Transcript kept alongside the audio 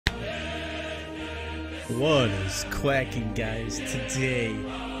What is quacking, guys? Today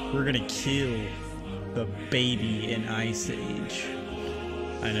we're gonna kill the baby in Ice Age.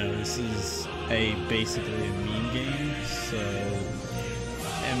 I know this is basically a meme game, so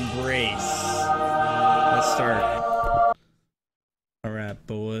embrace. Let's start. Alright,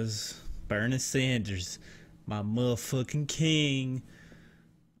 boys. Bernie Sanders, my motherfucking king.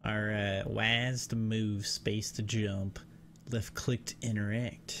 Alright, Y's to move, space to jump, left click to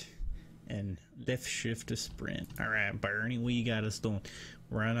interact, and left shift to sprint. Alright, Bernie, what you got us doing?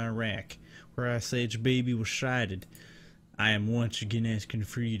 We're in Iraq, where Ice Age baby was sighted. I am once again asking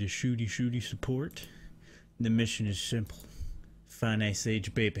for you to shooty support. The mission is simple. Find Ice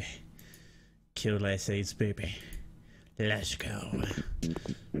Age baby. Kill Ice Age baby. Let's go.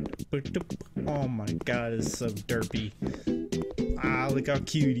 Oh my god, it's so derpy. Ah, look how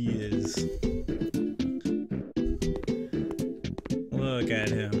cute he is. Look at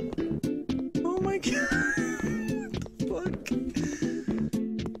him. Oh my god. What the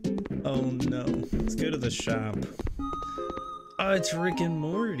fuck? Oh no. Let's go to the shop. Oh, it's Rick and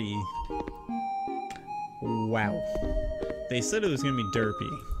Morty. Wow. They said it was gonna be derpy.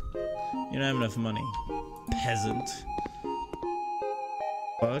 You don't have enough money. Peasant.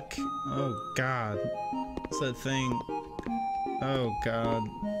 Fuck. Oh god. What's that thing? Oh god.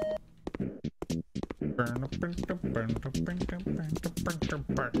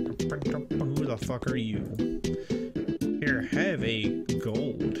 Who the fuck are you? Here, have a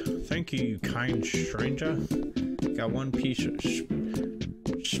gold. Thank you, kind stranger. Got one piece of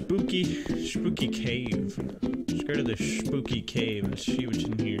spooky cave. Let's go to the spooky cave and see what's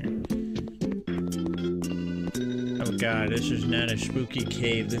in here. Oh god, this is not a spooky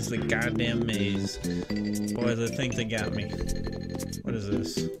cave. This is a goddamn maze. Boys, I think they got me. What is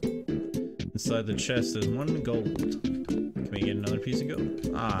this? Inside the chest is one gold. Can we get another piece of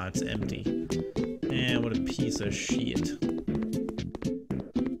gold? Ah, it's empty. Man, what a piece of shit.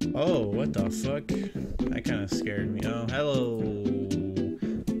 Oh, what the fuck? That kind of scared me. Oh, hello.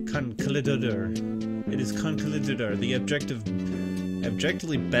 Conklidor. It is Conklidor, the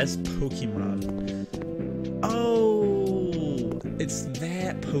objectively best Pokemon. Oh, it's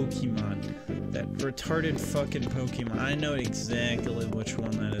that Pokemon. That retarded fucking Pokemon. I know exactly which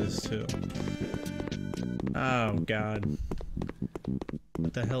one that is too. Oh god.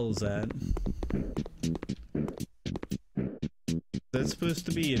 What the hell is that? Is that supposed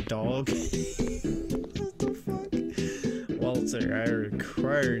to be a dog? What the fuck? Walter, I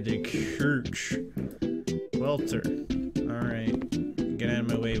require the church. Walter. Alright. Get out of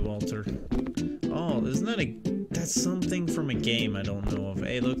my way, Walter. Oh, isn't that that's something from a game I don't know of.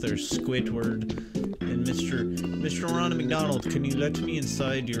 Hey, look, there's Squidward and Mr. Ronald McDonald. Can you let me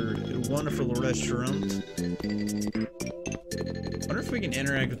inside your wonderful restaurant? Wonder if we can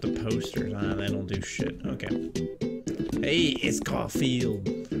interact with the posters. Ah, they don't do shit. Okay. Hey, it's Garfield.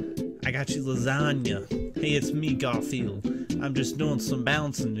 I got you lasagna. Hey, it's me, Garfield. I'm just doing some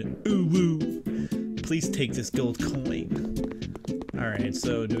bouncing. Ooh woo. Please take this gold coin. Alright,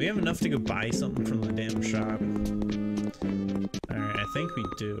 so do we have enough to go buy something from the damn shop? Alright, I think we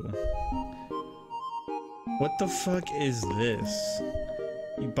do. What the fuck is this?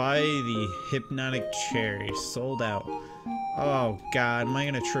 You buy the hypnotic cherry. Sold out. Oh god, am I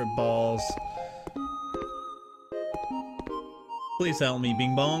gonna trip balls? Please help me,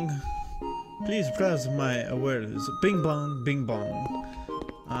 Bing Bong. Please browse my awareness. Bing Bong, Bing Bong.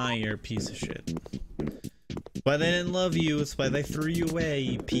 Ah, you're a piece of shit. Why they didn't love you, it's why they threw you away,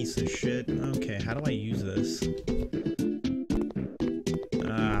 you piece of shit. Okay, how do I use this?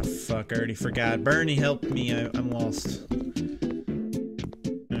 Ah, fuck, I already forgot. Bernie, help me, I'm lost.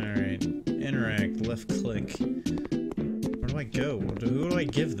 Alright, interact, left click. Where do I go? Who do I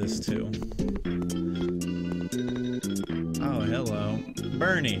give this to? Oh, hello.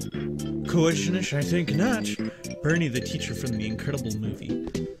 Bernie. Coincidence? I think not. Bernie, the teacher from the Incredible movie.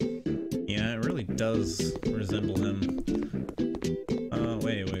 Yeah, it really does resemble him.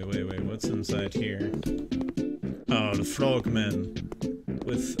 Wait. What's inside here? Oh, the Frogman.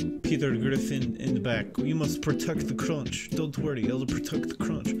 With Peter Griffin in the back. We must protect the crunch. Don't worry, I'll protect the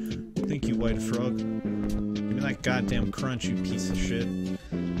crunch. Thank you, White Frog. Give me that goddamn crunch, you piece of shit.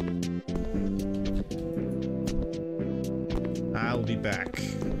 I'll be back.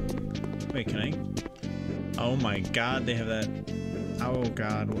 Wait, can I? Oh my god, they have that. Oh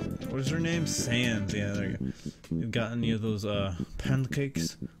god, what is her name? Sands. Yeah, there you go. You've got any of those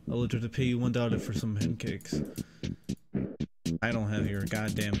pancakes? I'll literally pay you $1 for some pancakes. I don't have your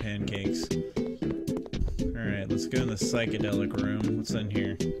goddamn pancakes. Alright, let's go in the psychedelic room. What's in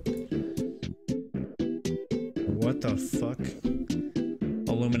here? What the fuck?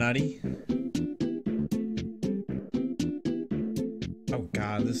 Illuminati?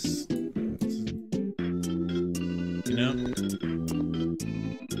 god, this... You know?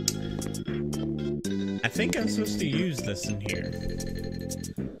 I think I'm supposed to use this in here.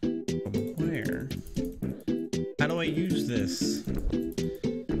 Where? How do I use this?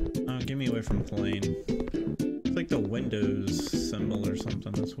 Oh, get me away from plane. It's like the Windows symbol or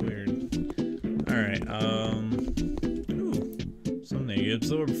something. That's weird. Alright, ooh. Something. You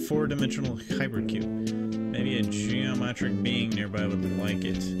absorb 4-dimensional hypercube. Maybe a geometric being nearby would like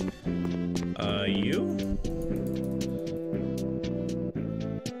it. You?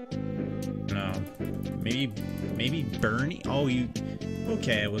 No. Maybe Bernie? Oh, you...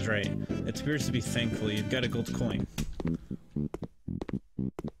 Okay, I was right. It appears to be thankful. You've got a gold coin.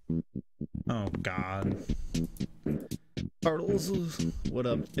 Oh, God. Turtles, what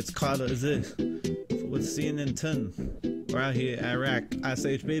up? It's Carter, is it? What's CNN 10? We're out here, Iraq. Ice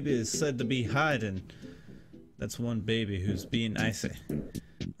Age baby is said to be hiding. That's one baby who's being icy.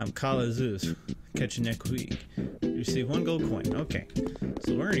 I'm Carla Zeus. Catch you next week. You receive 1 gold coin. Okay.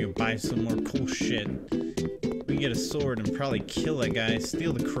 So we're gonna buy some more cool shit. We can get a sword and probably kill that guy,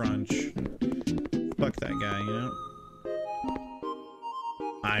 steal the crunch. Fuck that guy, you know?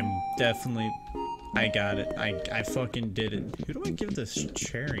 I'm definitely... I got it. I fucking did it. Who do I give this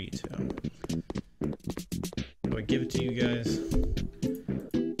cherry to? Do I give it to you guys?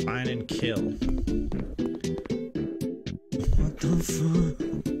 Find and kill. What the fuck?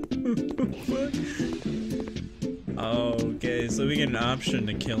 Oh, okay, so we get an option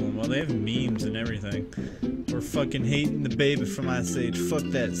to kill him. Well, they have memes and everything. We're fucking hating the baby from Ice Age. Fuck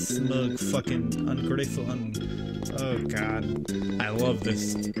that smug, fucking ungrateful, oh god. I love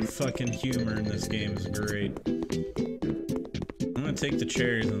this fucking humor in this game. It's great. I'm gonna take the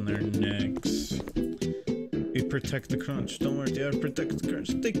cherries in there next. You protect the crunch. Don't worry, they protect the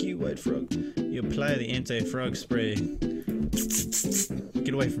crunch. Thank you, white frog. You apply the anti-frog spray.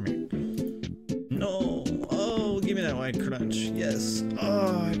 Get away from me. No. Oh, give me that white crunch. Yes.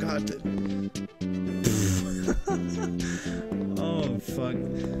 Oh, I got it. Oh, fuck.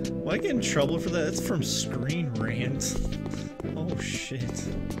 Will I get in trouble for that? That's from Screen Rant. Oh, shit.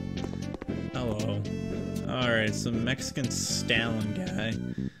 Hello. Alright, so Mexican Stalin guy.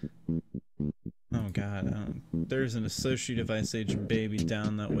 Oh, God. There's an associate of Ice Age baby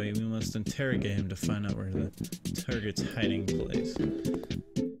down that way. We must interrogate him to find out where the target's hiding place.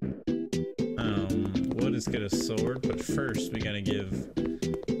 Wood is get a sword, but first we gotta give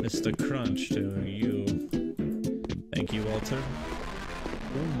Mr. Crunch to you. Thank you, Walter.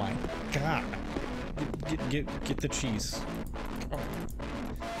 Oh my god. Get the cheese.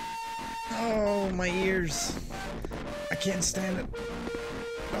 Oh, my ears. I can't stand it.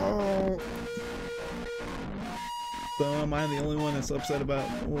 Oh. So am I the only one that's upset about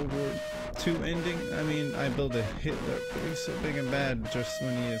World War II ending? I mean, I built a Hitler. He's so big and bad just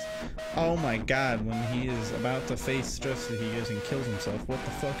when he is... Oh my god, when he is about to face justice, he goes and kills himself. What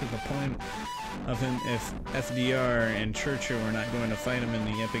the fuck is the point of him if FDR and Churchill were not going to fight him in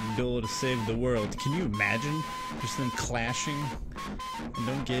the epic duel to save the world? Can you imagine just them clashing? And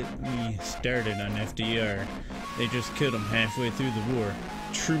don't get me started on FDR. They just killed him halfway through the war.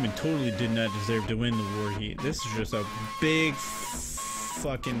 Truman totally did not deserve to win the war. This is just a big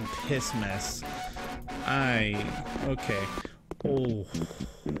fucking piss mess. Okay. Oh,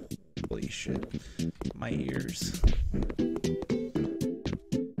 holy shit. My ears.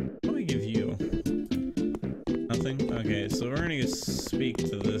 What do I give you? Nothing? Okay, so we're gonna go speak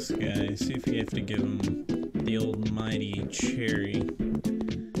to this guy, see if we have to give him the almighty cherry.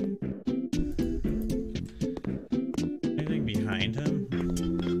 Anything behind him?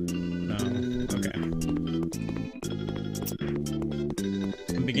 No. Okay.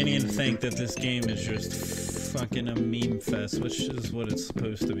 I'm beginning to think that this game is just fucking a meme fest, which is what it's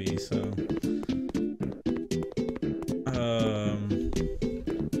supposed to be, so...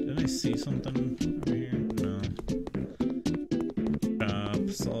 Did I see something over here? No.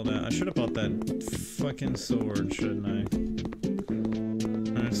 Sold out. I should have bought that fucking sword, shouldn't I?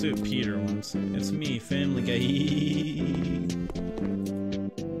 Let's see what Peter wants. It's me, Family Guy.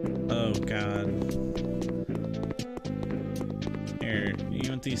 Oh, God. Here, you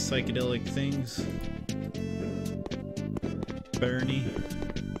want these psychedelic things? Bernie?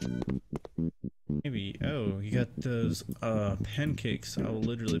 Maybe. Oh, you got those, pancakes. I will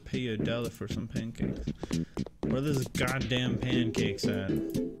literally pay you $1 for some pancakes. Where are those goddamn pancakes at?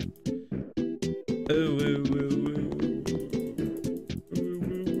 Oh, woo, woo, woo.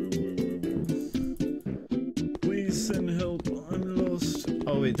 Please send help. I'm lost.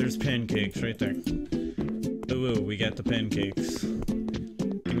 Oh, wait, there's pancakes right there. Oh, woo, we got the pancakes.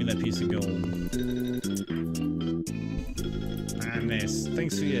 Give me that piece of gold. And Nice.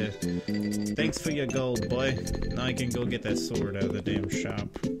 Thanks for your gold, boy. Now I can go get that sword out of the damn shop.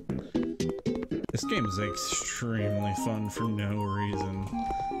 This game is extremely fun for no reason.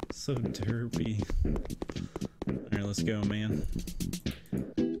 So derpy. Alright, let's go, man.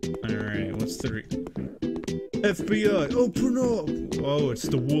 Alright, what's the FBI, open up! Oh, it's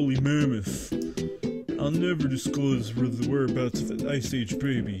the woolly mammoth. I'll never disclose the whereabouts of an Ice Age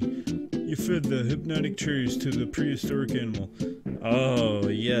baby. You fed the hypnotic cherries to the prehistoric animal. Oh,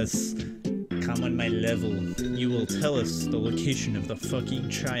 yes. Come on my level. You will tell us the location of the fucking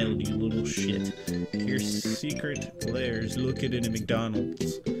child, you little shit. Your secret lair is located in a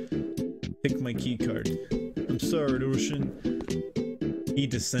McDonald's. Pick my key card. I'm sorry, Ocean. He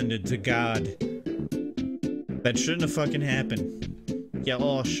descended to God. That shouldn't have fucking happened. You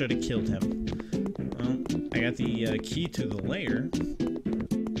all should have killed him. Well, I got the key to the lair.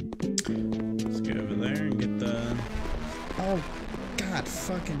 Let's go over there and get the... Oh, God,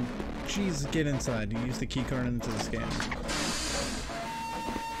 fucking... Jesus, get inside. You use the key card into this game.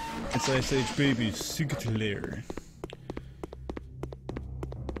 It's Ice Age Baby's secret lair.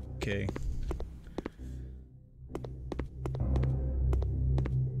 Okay.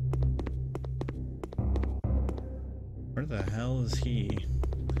 Where the hell is he?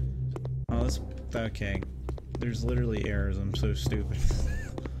 Oh, that's... Okay. There's literally errors. I'm so stupid.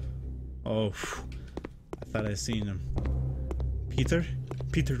 Oh. I thought I seen him. Peter?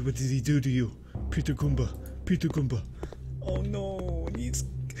 Peter, what did he do to you? Peter Goomba. Peter Goomba. Oh no. He's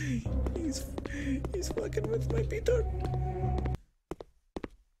fucking with my Peter.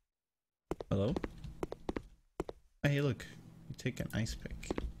 Hello? Hey, look. You take an ice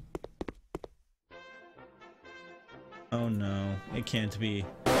pick. Oh no, it can't be.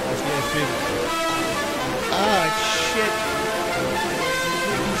 Ah, shit!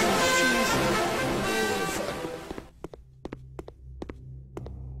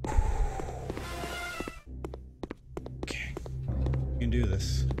 Okay, you can do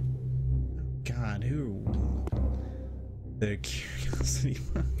this. God, who? The curiosity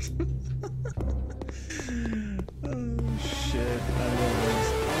box. Oh shit, I love this.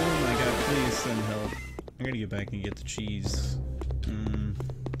 Oh my god, please send help. I gotta get back and get the cheese.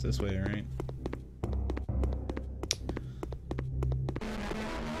 It's this way, right?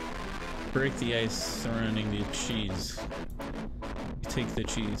 Break the ice surrounding the cheese. You take the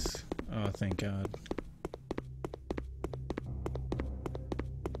cheese. Oh, thank God.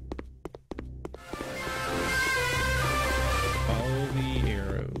 Follow the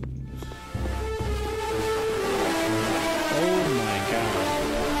arrows. Oh my God.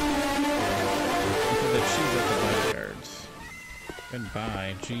 The cheese at the bodyguards.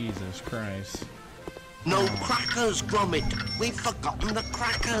 Goodbye, Jesus Christ. No crackers, Gromit! We've forgotten the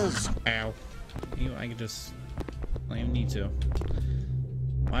crackers! Ow. I could just... I don't even need to.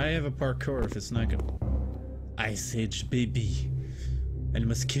 Why do I have a parkour if it's not good? Ice Age Baby. I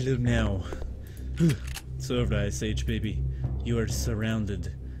must kill him now. It's over, Ice Age Baby. You are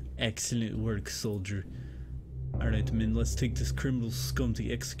surrounded. Excellent work, soldier. Alright, men, let's take this criminal scum to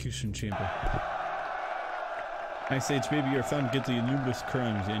the execution chamber. Ice Age Baby, you are found guilty of numerous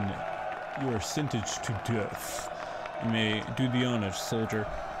crimes and you are sentenced to death. You may do the honors, soldier.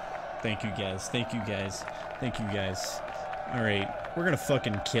 Thank you guys, thank you guys, thank you guys. Alright, we're gonna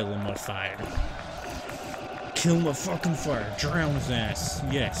fucking kill him with fire. Kill him with fucking fire. Drown his ass.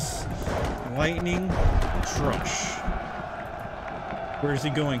 Yes. Lightning. Crush. Where is he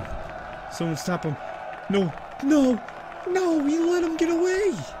going? Someone stop him. No. No. No. He let him get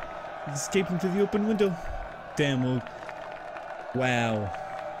away. He's escaping through the open window. Damn, well. Wow.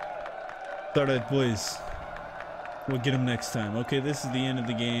 Alright, boys. We'll get him next time. Okay, this is the end of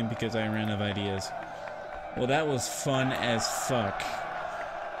the game because I ran out of ideas. Well, that was fun as fuck.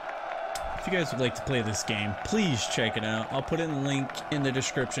 If you guys would like to play this game, please check it out. I'll put in the link in the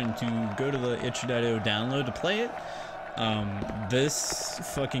description to go to the itch.io download to play it. This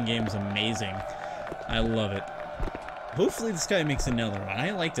fucking game is amazing. I love it. Hopefully this guy makes another one.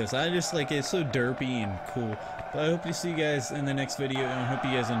 I like this. I just like it. It's so derpy and cool. But I hope to see you guys in the next video, and I hope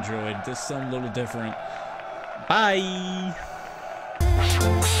you guys enjoyed. This is something a little different. Bye!